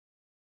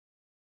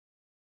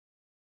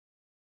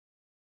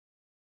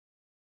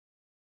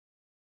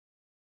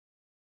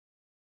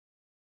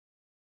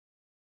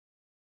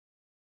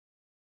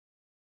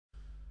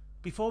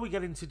Before we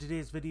get into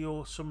today's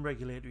video, some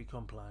regulatory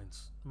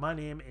compliance. My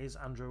name is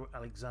Andrew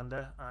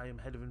Alexander. I am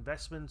Head of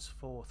Investments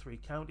for Three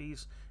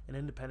Counties, an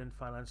independent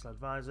financial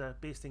advisor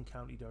based in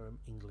County Durham,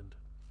 England.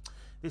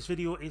 This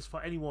video is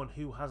for anyone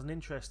who has an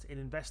interest in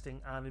investing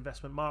and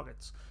investment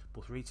markets,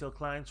 both retail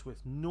clients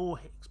with no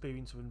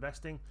experience of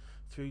investing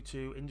through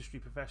to industry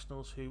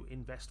professionals who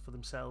invest for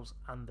themselves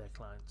and their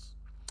clients.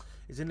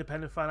 As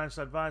independent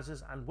financial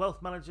advisors and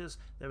wealth managers,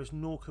 there is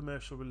no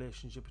commercial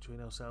relationship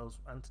between ourselves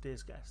and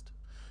today's guest.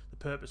 The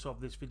purpose of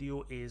this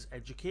video is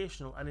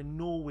educational, and in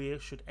no way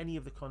should any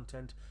of the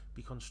content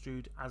be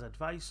construed as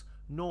advice,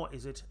 nor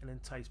is it an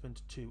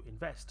enticement to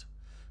invest.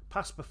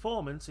 Past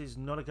performance is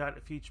not a guide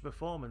to future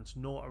performance,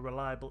 nor a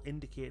reliable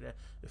indicator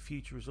of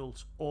future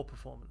results or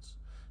performance.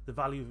 The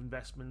value of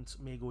investments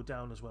may go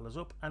down as well as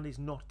up and is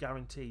not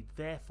guaranteed.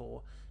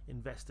 Therefore,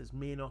 investors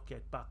may not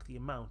get back the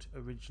amount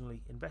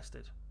originally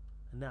invested.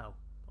 And now,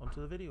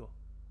 onto the video.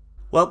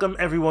 Welcome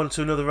everyone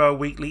to another of our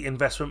weekly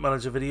investment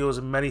manager videos,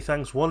 and many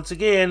thanks once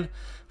again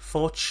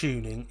for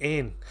tuning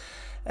in.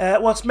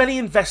 Whilst many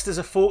investors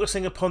are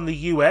focusing upon the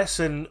US,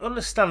 and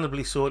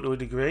understandably so to a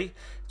degree,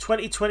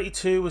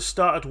 2022 has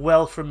started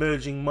well for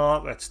emerging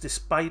markets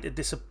despite a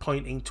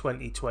disappointing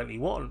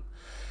 2021.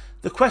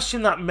 The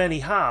question that many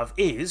have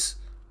is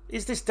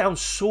this down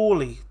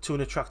solely to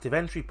an attractive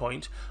entry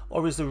point,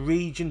 or is the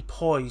region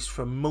poised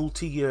for a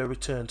multi-year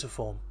return to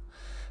form?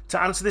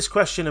 To answer this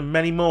question and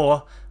many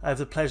more, I have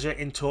the pleasure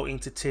in talking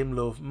to Tim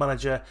Love,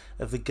 manager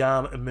of the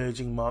GAM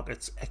Emerging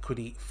Markets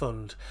Equity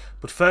Fund.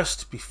 But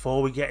first,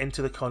 before we get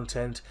into the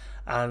content,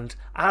 and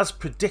as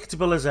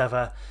predictable as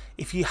ever,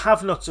 if you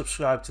have not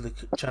subscribed to the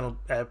channel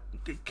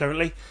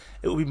currently,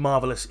 it would be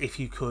marvellous if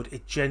you could.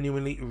 It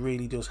genuinely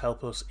really does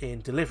help us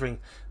in delivering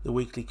the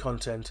weekly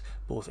content,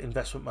 both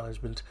investment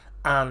management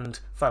and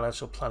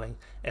financial planning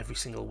every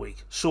single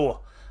week. So,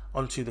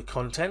 onto the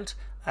content.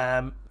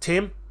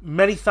 Tim,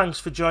 many thanks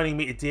for joining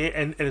me today,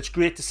 and it's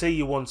great to see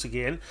you once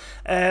again.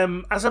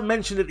 As I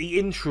mentioned at the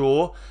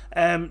intro,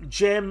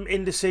 GEM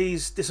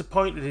indices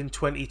disappointed in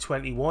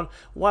 2021.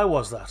 Why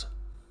was that?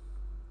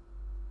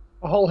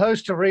 A whole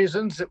host of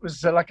reasons. It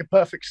was like a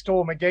perfect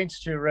storm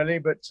against you, really.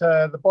 But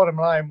the bottom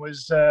line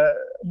was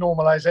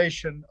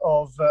normalization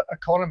of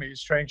economies.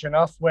 Strange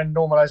enough, when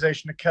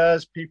normalization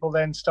occurs, people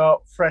then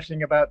start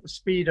fretting about the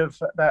speed of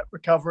that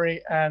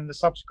recovery and the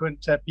subsequent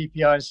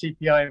PPI and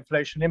CPI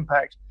inflation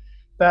impact.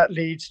 That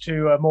leads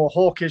to a more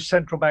hawkish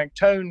central bank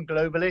tone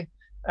globally.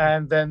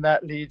 And then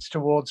that leads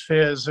towards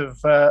fears of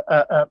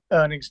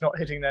earnings not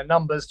hitting their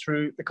numbers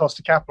through the cost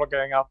of capital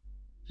going up.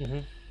 Mm-hmm.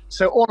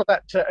 So all of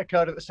that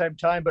occurred at the same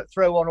time, but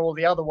throw on all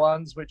the other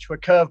ones, which were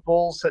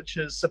curveballs, such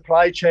as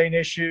supply chain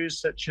issues,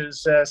 such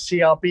as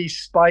CRB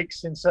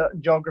spikes in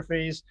certain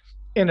geographies,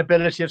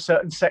 inability of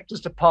certain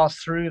sectors to pass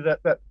through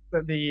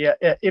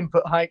the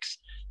input hikes,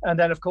 and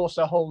then, of course,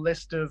 a whole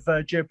list of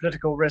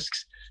geopolitical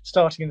risks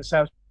starting in the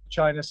South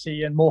China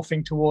Sea and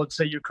morphing towards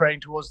Ukraine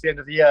towards the end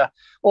of the year,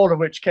 all of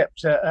which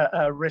kept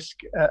risk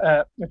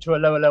to a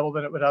lower level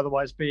than it would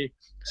otherwise be.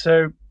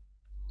 So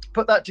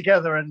put that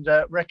together, and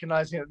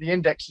recognizing that the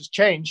index has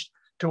changed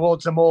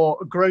towards a more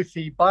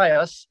growthy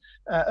bias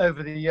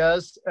over the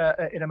years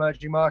in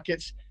emerging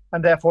markets,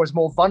 and therefore is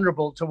more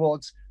vulnerable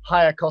towards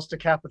higher cost of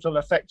capital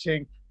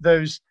affecting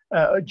those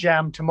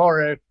jam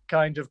tomorrow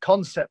kind of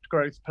concept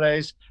growth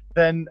plays,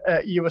 then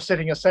you were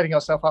setting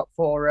yourself up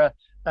for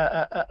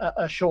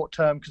a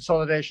short-term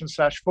consolidation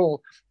 /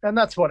 fall. And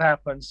that's what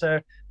happened. So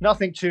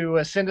nothing too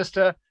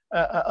sinister,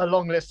 a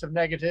long list of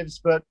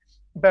negatives, but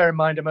bear in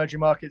mind, emerging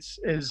markets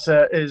is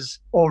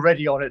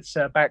already on its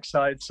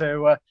backside,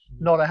 so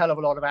not a hell of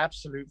a lot of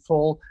absolute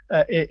fall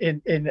in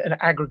an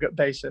aggregate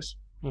basis.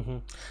 Mm-hmm.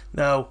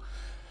 Now,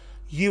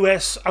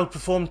 US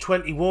outperformed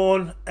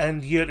 21,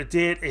 and year to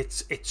date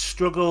it's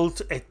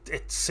struggled.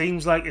 It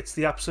seems like it's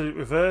the absolute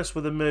reverse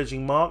with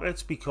emerging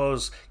markets,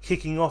 because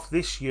kicking off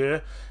this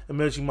year,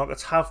 emerging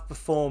markets have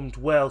performed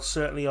well,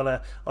 certainly on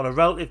a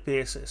relative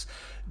basis.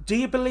 Do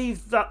you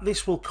believe that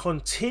this will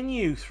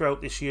continue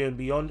throughout this year and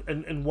beyond,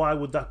 and why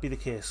would that be the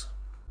case?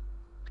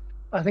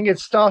 I think it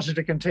started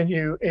to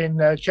continue in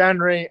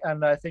January,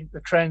 and I think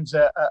the trends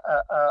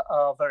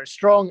are very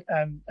strong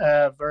and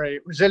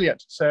very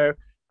resilient. So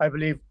I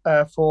believe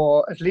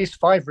for at least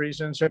 5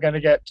 reasons, you're going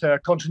to get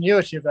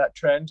continuity of that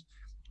trend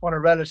on a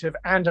relative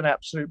and an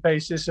absolute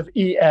basis of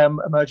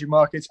EM, emerging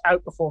markets,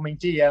 outperforming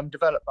DM,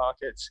 developed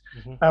markets.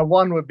 Mm-hmm.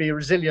 One would be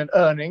resilient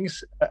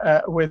earnings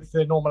with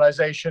the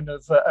normalization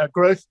of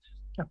growth,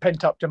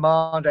 pent-up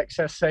demand,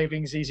 excess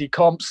savings, easy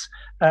comps,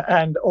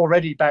 and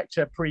already back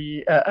to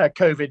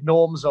pre-COVID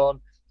norms on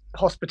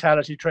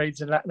hospitality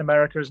trades in Latin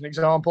America, as an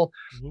example.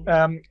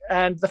 Mm-hmm.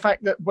 And the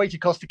fact that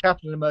weighted cost of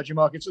capital in emerging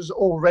markets has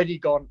already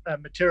gone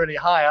materially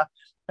higher,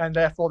 and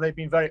therefore they've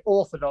been very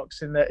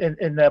orthodox in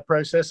their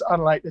process,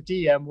 unlike the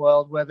DM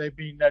world, where they've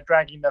been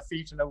dragging their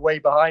feet and are way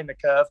behind the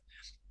curve.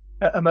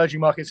 Emerging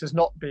markets has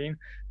not been,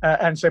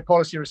 and so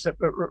policy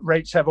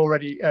rates have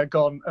already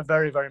gone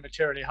very, very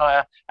materially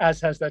higher, as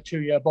has their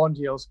 2-year bond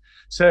yields.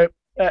 So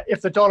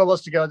If the dollar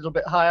was to go a little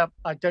bit higher,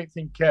 I don't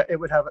think it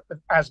would have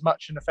as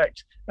much an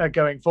effect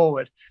going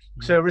forward.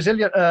 Mm-hmm. So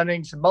resilient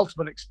earnings and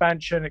multiple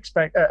expansion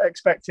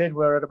expected.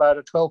 We're at about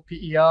a 12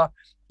 PER,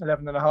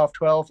 11.5,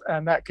 12,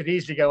 and that could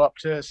easily go up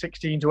to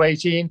 16 to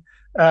 18.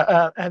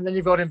 And then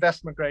you've got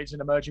investment grades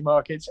in emerging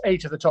markets.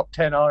 8 of the top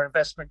 10 are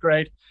investment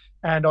grade,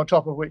 and on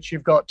top of which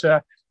you've got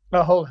a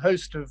whole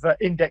host of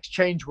index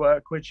change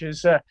work, which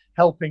is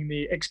helping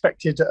the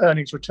expected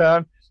earnings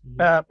return.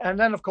 And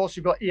then, of course,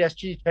 you've got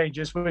ESG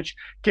changes, which,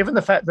 given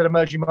the fact that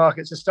emerging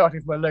markets are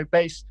starting from a low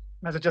base,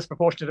 has a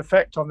disproportionate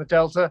effect on the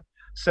delta.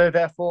 So,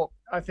 therefore,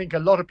 I think a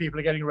lot of people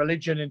are getting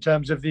religion in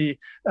terms of the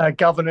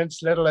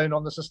governance, let alone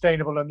on the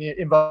sustainable and the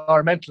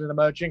environmental in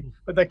emerging.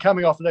 But they're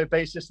coming off low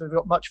basis, so they've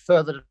got much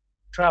further to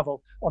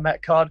travel on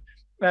that card.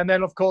 And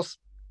then, of course,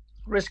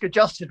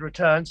 risk-adjusted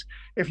returns.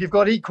 If you've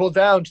got equal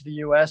down to the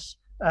US,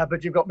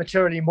 but you've got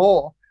materially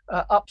more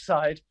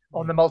upside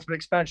on the multiple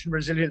expansion,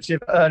 resiliency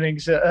of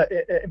earnings,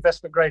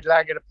 investment grade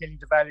laggard appealing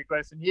to value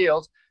growth and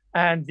yield,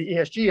 and the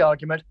ESG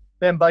argument,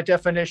 then by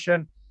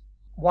definition,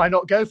 why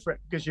not go for it?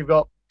 Because you've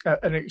got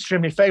an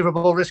extremely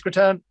favorable risk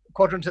return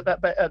quadrant at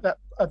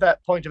that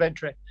point of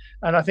entry.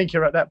 And I think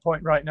you're at that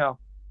point right now.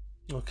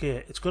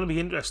 Okay, it's going to be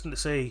interesting to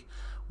see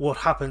what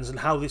happens and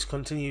how this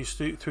continues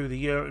through the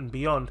year and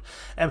beyond.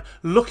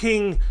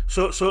 Looking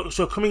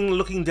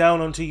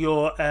down onto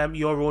your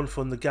own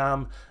fund, the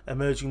GAM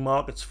Emerging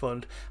Markets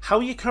Fund, how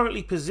are you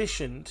currently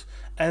positioned,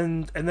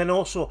 and then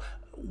also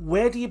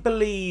where do you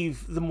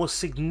believe the most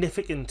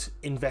significant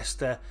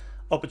investor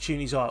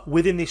opportunities are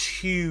within this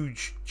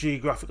huge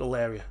geographical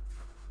area?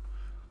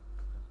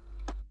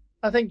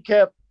 I think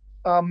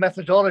our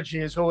methodology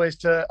is always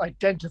to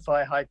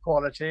identify high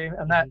quality,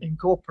 and that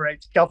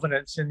incorporates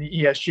governance in the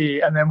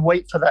ESG, and then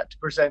wait for that to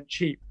present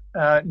cheap.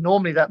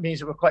 Normally, that means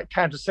that we're quite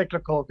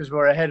counter-cyclical because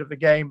we're ahead of the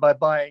game by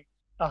buying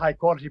a high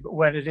quality, but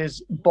when it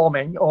is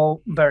bombing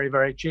or very,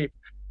 very cheap.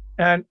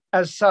 And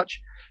as such,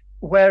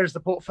 where is the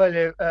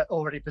portfolio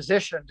already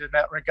positioned in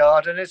that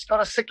regard? And it's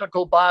got a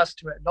cyclical bias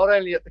to it, not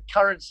only at the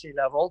currency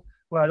level,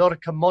 where a lot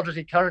of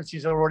commodity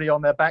currencies are already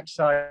on their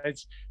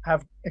backsides,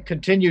 have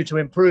continued to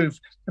improve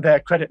their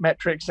credit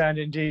metrics and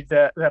indeed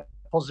their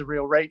positive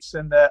real rates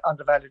and their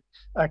undervalued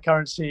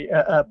currency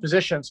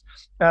positions.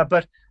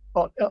 But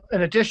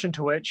in addition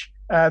to which,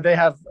 they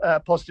have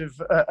positive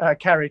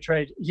carry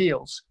trade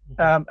yields.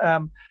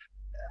 And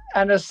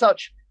as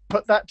such,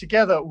 put that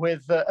together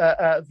with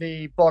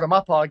the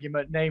bottom-up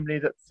argument, namely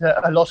that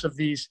a lot of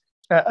these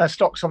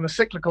stocks on the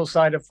cyclical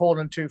side have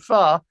fallen too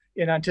far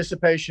in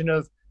anticipation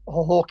of a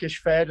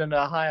hawkish Fed and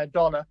a higher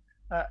dollar.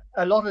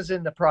 A lot is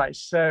in the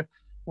price. So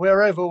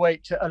we're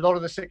overweight a lot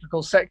of the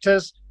cyclical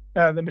sectors,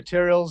 the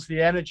materials, the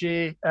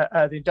energy,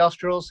 the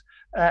industrials,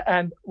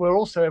 and we're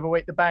also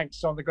overweight the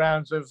banks on the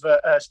grounds of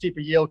a steeper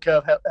yield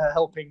curve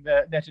helping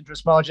the net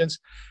interest margins.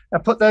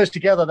 Put those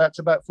together, that's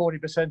about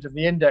 40% of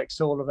the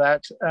index, all of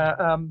that.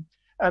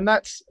 And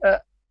that's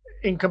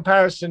in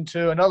comparison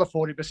to another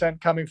 40%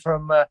 coming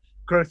from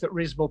growth at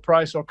reasonable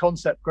price or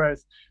concept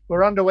growth.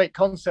 We're underweight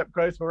concept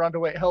growth, we're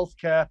underweight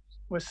healthcare,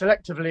 we're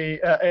selectively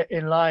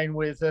in line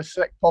with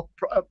select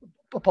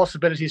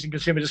possibilities in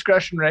consumer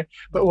discretionary,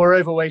 but we're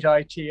overweight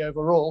IT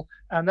overall.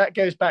 And that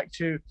goes back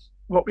to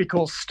what we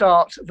call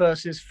START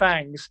versus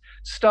FANGs.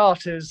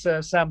 START is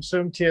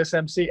Samsung,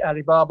 TSMC,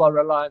 Alibaba,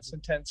 Reliance,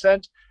 and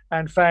Tencent.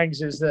 And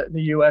FANGs is the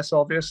US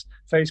obvious,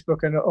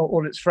 Facebook and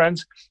all its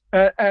friends.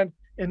 And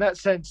in that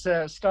sense,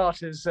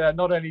 START is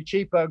not only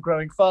cheaper,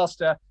 growing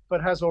faster,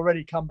 but has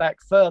already come back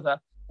further,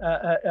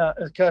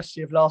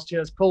 courtesy of last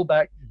year's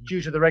pullback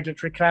due to the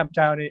regulatory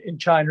clampdown in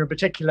China, in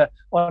particular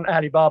on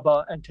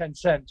Alibaba and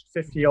Tencent,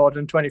 50 odd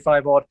and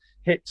 25 odd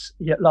hits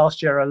yet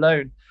last year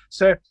alone.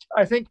 So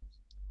I think,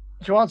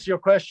 to answer your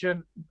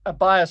question, a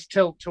bias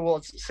tilt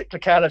towards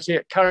cyclicality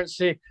at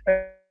currency,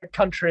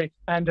 country,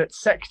 and at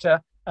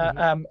sector,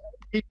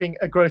 keeping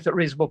a growth at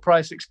reasonable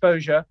price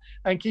exposure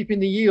and keeping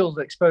the yield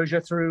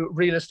exposure through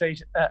real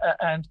estate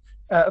and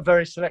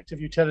very selective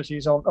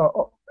utilities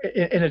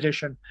in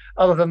addition.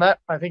 Other than that,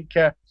 I think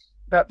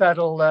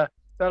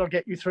that'll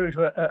get you through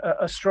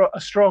to a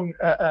strong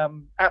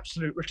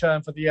absolute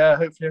return for the year,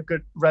 hopefully a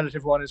good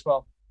relative one as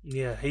well.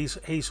 Yeah,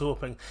 he's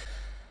hoping.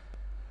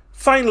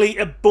 Finally,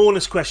 a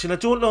bonus question. I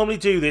don't normally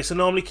do this. I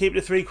normally keep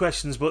it to 3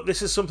 questions, but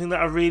this is something that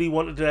I really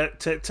wanted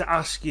to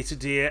ask you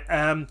today.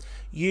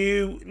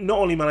 You not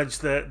only manage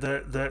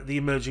the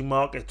Emerging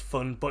Market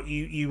Fund, but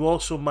you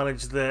also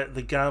manage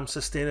the GAM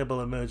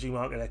Sustainable Emerging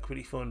Market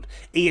Equity Fund.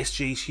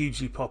 ESG is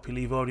hugely popular.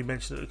 You've already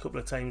mentioned it a couple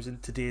of times in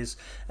today's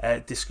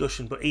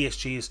discussion, but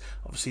ESG is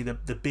obviously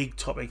the big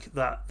topic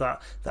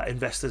that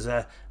investors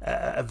are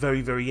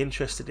very, very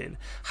interested in.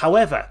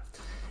 However,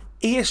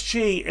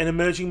 ESG and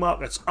emerging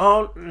markets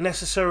aren't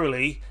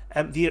necessarily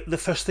the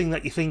first thing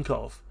that you think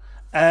of.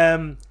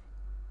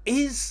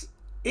 Is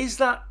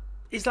that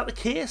the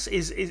case?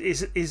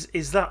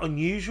 Is that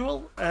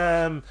unusual?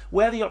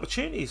 Where are the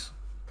opportunities?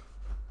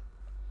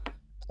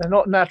 They're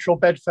not natural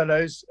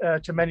bedfellows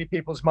to many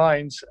people's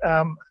minds.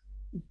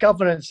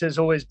 Governance has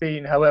always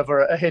been,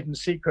 however, a hidden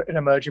secret in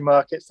emerging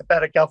markets. The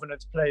better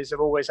governance plays have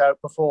always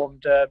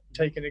outperformed.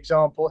 Take an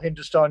example,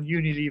 Hindustan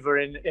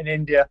Unilever in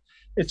India.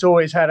 It's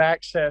always had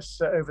access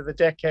over the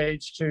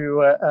decades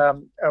to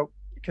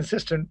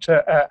consistent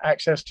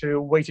access to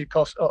weighted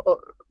cost,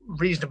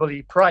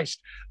 reasonably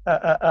priced,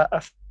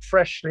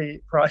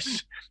 freshly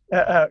priced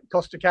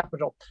cost of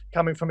capital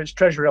coming from its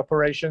treasury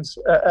operations.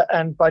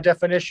 And by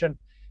definition,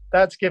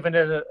 that's given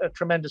it a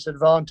tremendous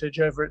advantage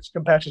over its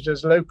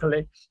competitors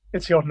locally.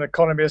 It's got an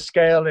economy of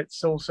scale.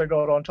 It's also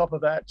got, on top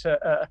of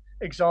that,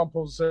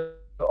 examples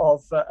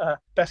of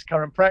best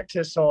current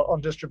practice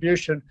on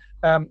distribution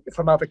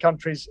from other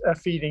countries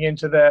feeding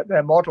into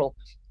their model.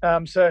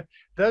 So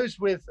those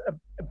with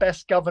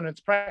best governance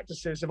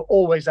practices have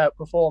always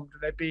outperformed.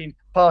 They've been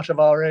part of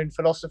our own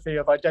philosophy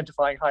of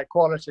identifying high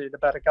quality, the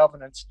better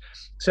governance.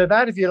 So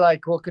that, if you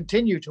like, will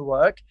continue to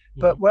work.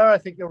 But where I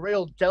think the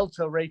real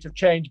delta rate of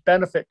change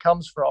benefit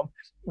comes from,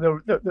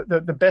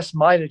 the best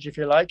mileage, if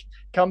you like,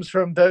 comes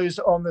from those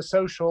on the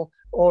social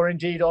or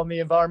indeed on the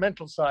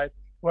environmental side,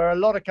 where a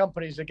lot of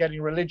companies are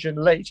getting religion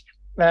late.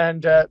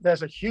 And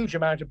there's a huge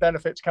amount of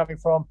benefits coming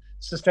from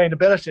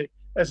sustainability.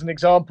 As an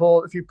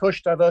example, if you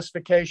push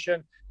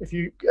diversification, if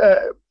you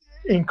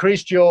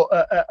increased your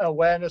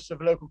awareness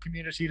of local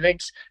community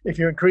links, if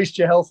you increased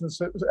your health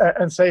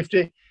and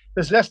safety,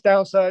 there's less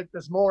downside,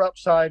 there's more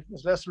upside,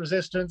 there's less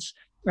resistance,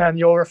 and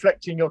you're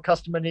reflecting your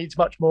customer needs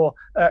much more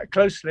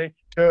closely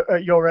to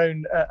your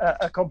own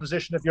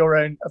composition of your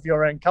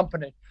own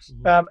company.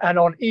 And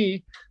on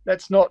E,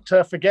 let's not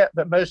forget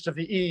that most of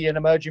the E in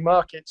emerging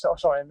markets,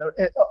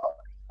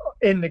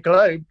 in the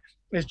globe,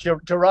 is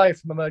derived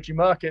from emerging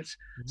markets.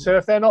 So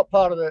if they're not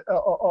part of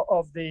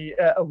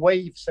the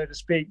wave, so to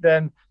speak,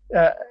 then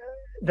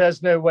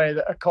there's no way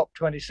that a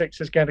COP26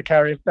 is going to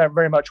carry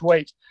very much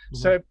weight.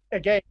 So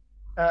again,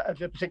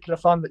 the particular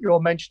fund that you're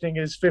mentioning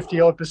is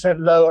 50%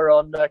 lower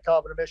on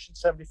carbon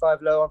emissions,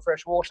 75 lower on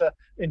fresh water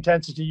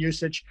intensity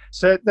usage.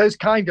 So those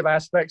kind of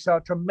aspects are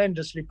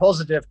tremendously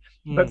positive.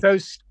 But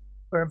those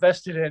we're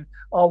invested in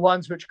are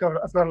ones which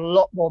have got a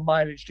lot more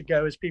mileage to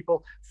go as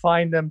people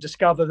find them,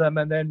 discover them,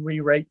 and then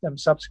re-rate them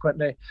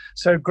subsequently.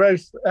 So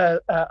growth,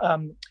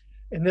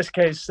 in this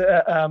case,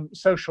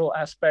 social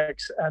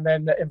aspects and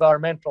then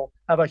environmental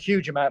have a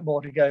huge amount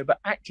more to go. But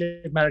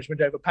active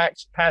management over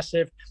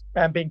passive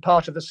and being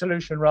part of the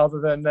solution rather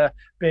than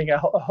being a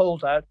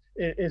holdout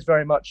is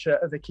very much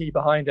the key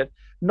behind it.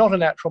 Not a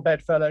natural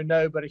bedfellow,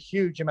 no, but a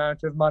huge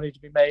amount of money to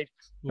be made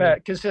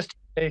consistently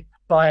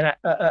by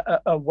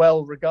a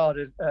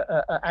well-regarded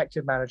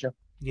active manager.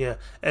 Yeah,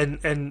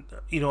 and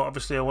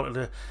obviously I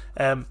wanted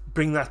to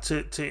bring that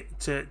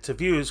to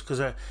viewers, because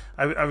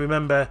I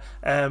remember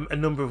a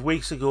number of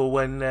weeks ago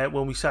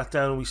when we sat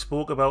down and we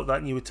spoke about that,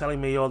 and you were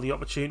telling me all the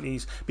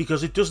opportunities,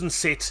 because it doesn't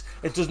sit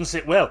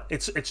well.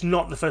 It's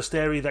not the first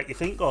area that you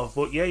think of,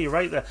 but yeah, you're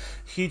right, there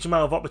huge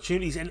amount of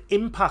opportunities and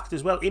impact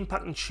as well,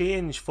 impact and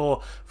change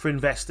for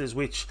investors,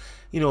 which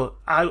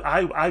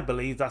I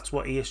believe that's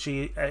what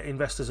ESG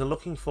investors are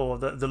looking for.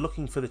 They're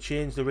looking for the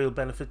change, the real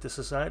benefit to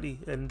society,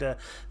 and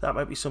that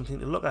might be something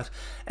to look at.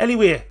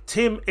 Anyway,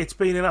 Tim, it's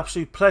been an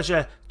absolute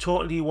pleasure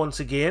talking to you once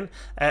again.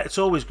 It's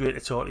always great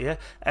to talk to you.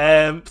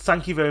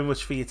 Thank you very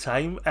much for your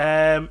time.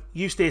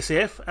 You stay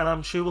safe, and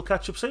I'm sure we'll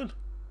catch up soon.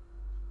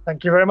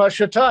 Thank you very much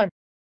for your time.